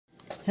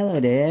Hello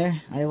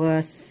there. I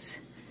was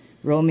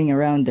roaming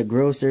around the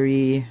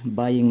grocery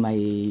buying my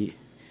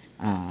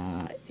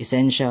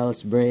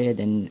essentials, bread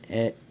and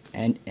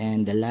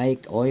the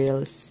like,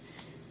 oils,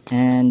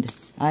 and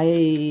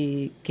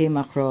I came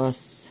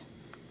across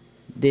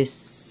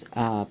this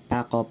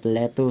pack of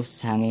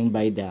lettuce hanging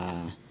by the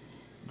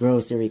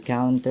grocery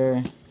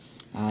counter.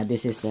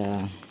 This is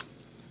a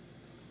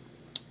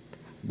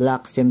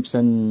Black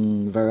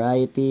Simpson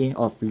variety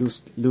of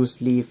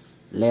loose leaf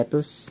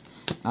lettuce.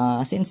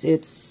 Since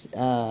it's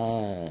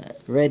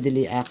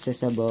readily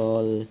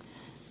accessible,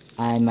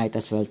 I might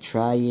as well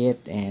try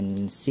it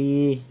and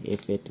see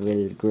if it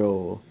will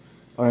grow,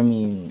 or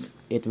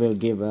it will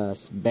give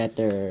us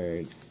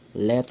better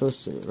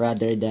lettuce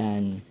rather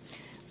than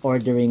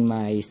ordering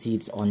my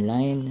seeds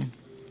online.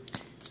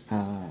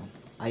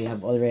 I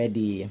have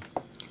already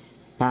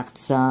packed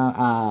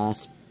some,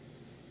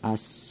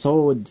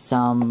 sowed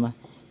some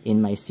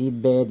in my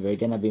seed bed.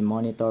 We're gonna be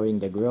monitoring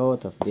the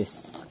growth of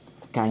this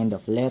kind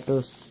of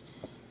lettuce,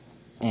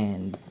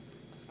 and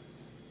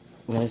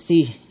we'll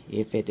see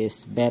if it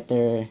is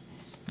better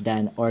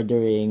than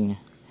ordering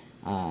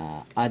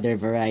other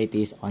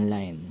varieties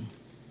online.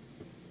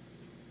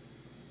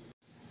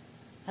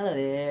 Hello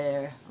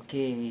there.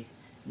 Okay,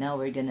 now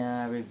we're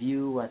gonna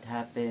review what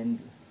happened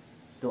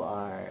to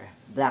our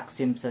Black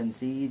Simpson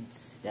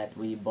seeds that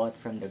we bought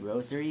from the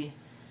grocery.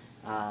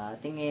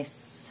 Thing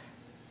is,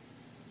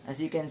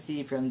 as you can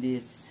see from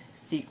this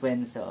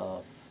sequence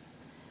of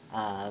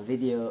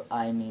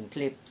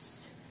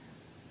clips,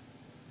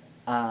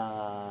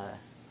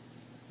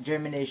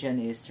 germination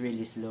is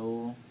really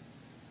slow,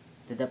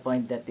 to the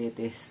point that it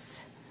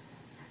is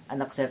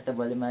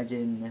unacceptable.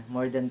 Imagine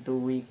more than 2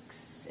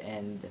 weeks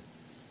and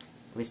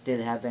we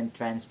still haven't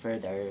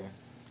transferred our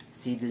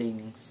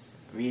seedlings.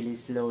 Really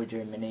slow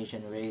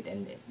germination rate,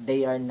 and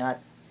they are not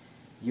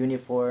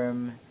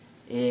uniform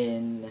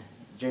in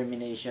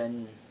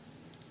germination.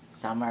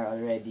 Some are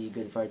already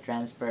good for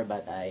transfer,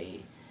 but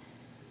I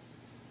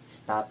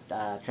stopped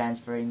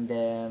transferring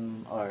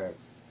them, or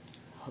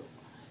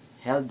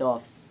held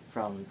off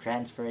from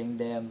transferring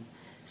them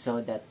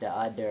so that the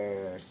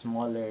other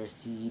smaller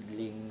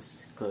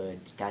seedlings could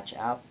catch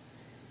up.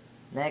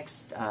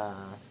 Next,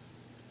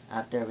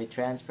 after we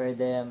transfer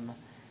them,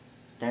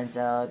 turns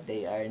out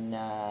they are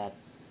not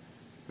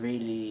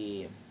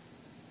really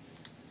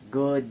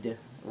good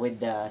with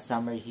the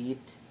summer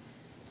heat.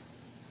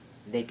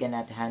 They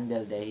cannot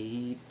handle the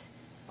heat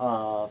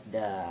of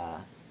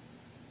the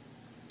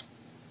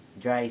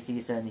dry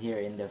season here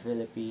in the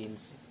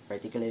Philippines,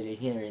 particularly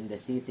here in the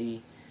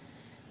city.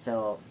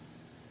 So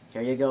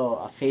here you go,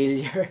 a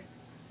failure.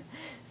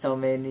 So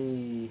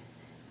many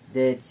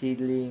dead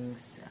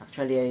seedlings.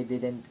 Actually,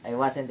 I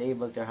wasn't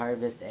able to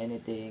harvest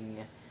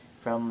anything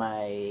from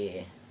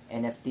my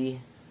NFT.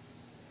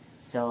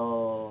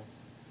 So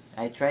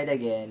I tried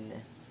again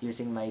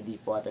using my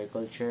deep water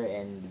culture,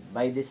 and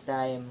by this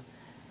time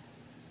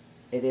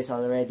it is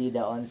already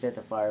the onset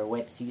of our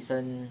wet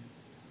season.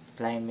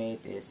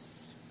 Climate is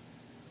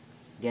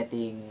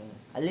getting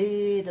a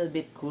little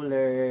bit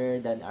cooler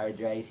than our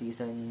dry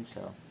season.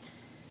 So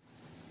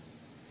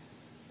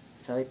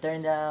it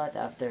turned out,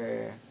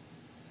 after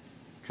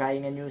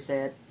trying a new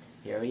set,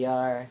 here we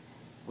are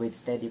with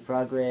steady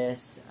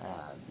progress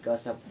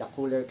because of the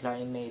cooler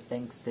climate,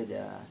 thanks to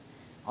the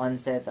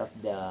onset of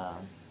the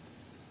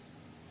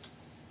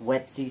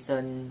wet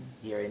season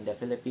here in the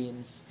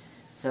Philippines.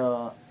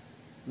 So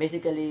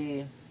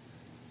basically,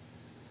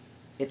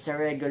 it's a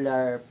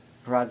regular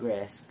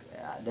progress.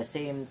 The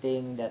same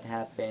thing that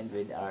happened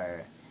with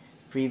our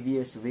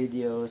previous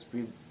videos,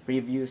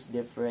 previous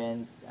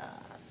different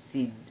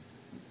seed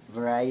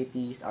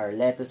varieties, or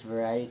lettuce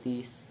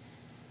varieties.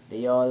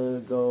 They all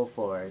go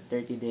for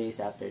 30 days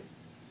after,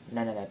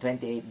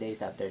 28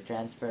 days after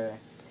transfer.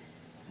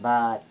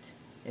 But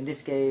in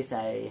this case,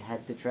 I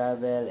had to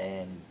travel,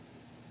 and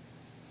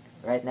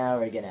right now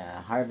we're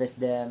gonna harvest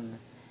them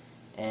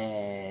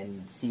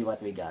and see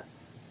what we got.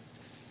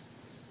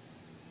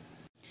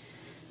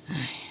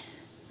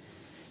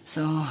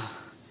 So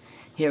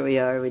here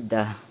we are with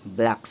the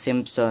Black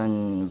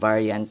Simpson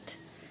variant.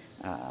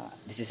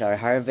 This is our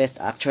harvest.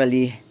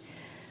 Actually,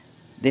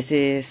 this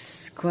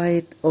is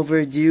quite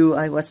overdue.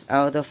 I was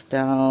out of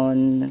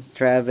town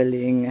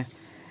traveling,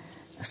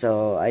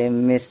 so I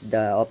missed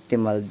the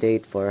optimal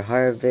date for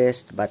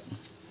harvest, but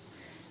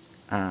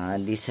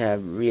these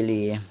have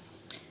really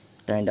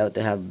turned out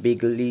to have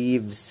big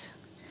leaves.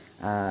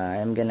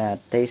 I'm gonna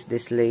taste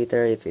this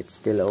later if it's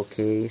still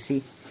okay.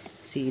 See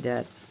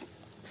that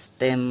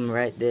stem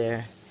right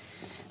there?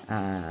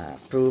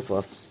 Proof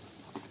of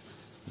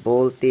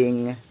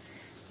bolting.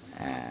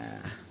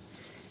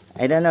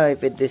 I don't know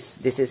if this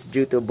is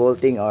due to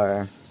bolting,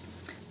 or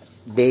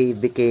they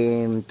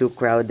became too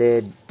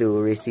crowded to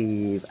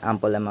receive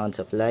ample amounts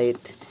of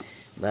light,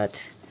 but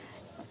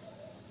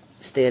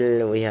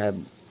still we have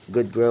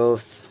good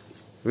growth.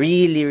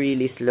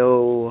 Really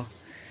slow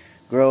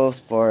growth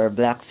for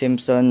Black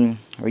Simpson.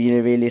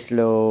 Really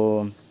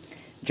slow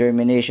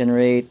germination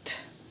rate,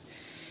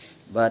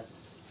 but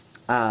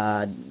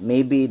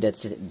Maybe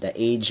that's the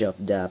age of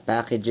the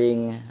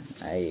packaging.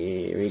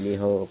 I really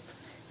hope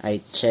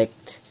I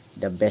checked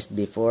the best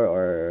before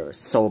or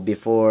so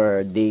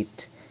before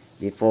date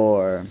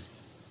before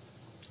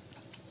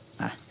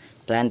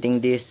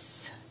planting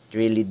this. It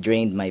really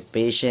drained my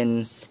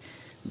patience,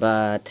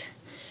 but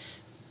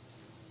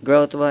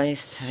growth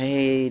wise,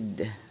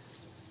 I'd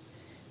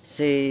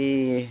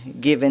say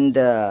given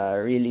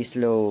the really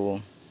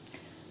slow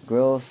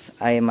growth,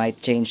 I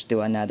might change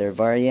to another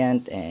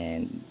variant,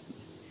 and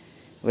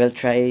we'll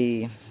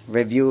try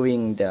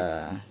reviewing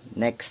the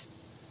next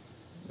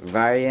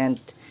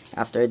variant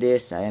after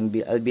this. I'll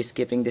be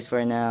skipping this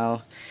for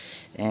now,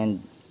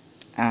 and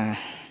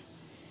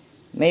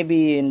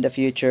maybe in the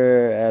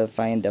future I'll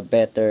find a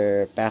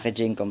better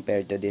packaging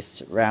compared to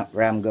this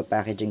Ramgo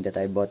packaging that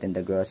I bought in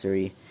the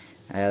grocery.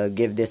 I'll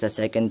give this a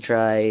second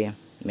try.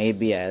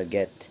 Maybe I'll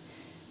get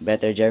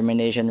better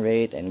germination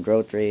rate and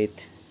growth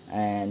rate,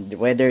 and the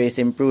weather is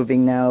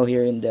improving now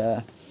here in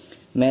the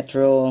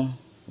metro.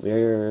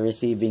 We're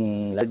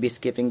receiving. I'll be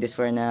skipping this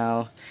for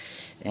now,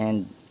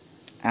 and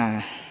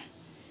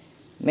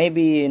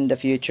maybe in the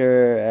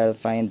future I'll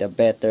find a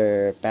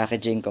better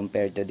packaging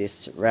compared to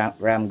this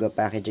Ramgo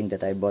packaging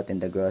that I bought in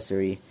the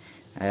grocery.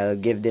 I'll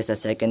give this a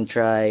second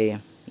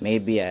try.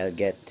 Maybe I'll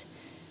get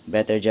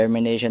better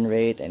germination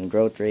rate and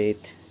growth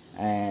rate,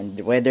 and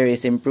the weather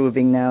is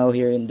improving now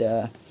here in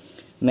the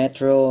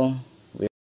metro.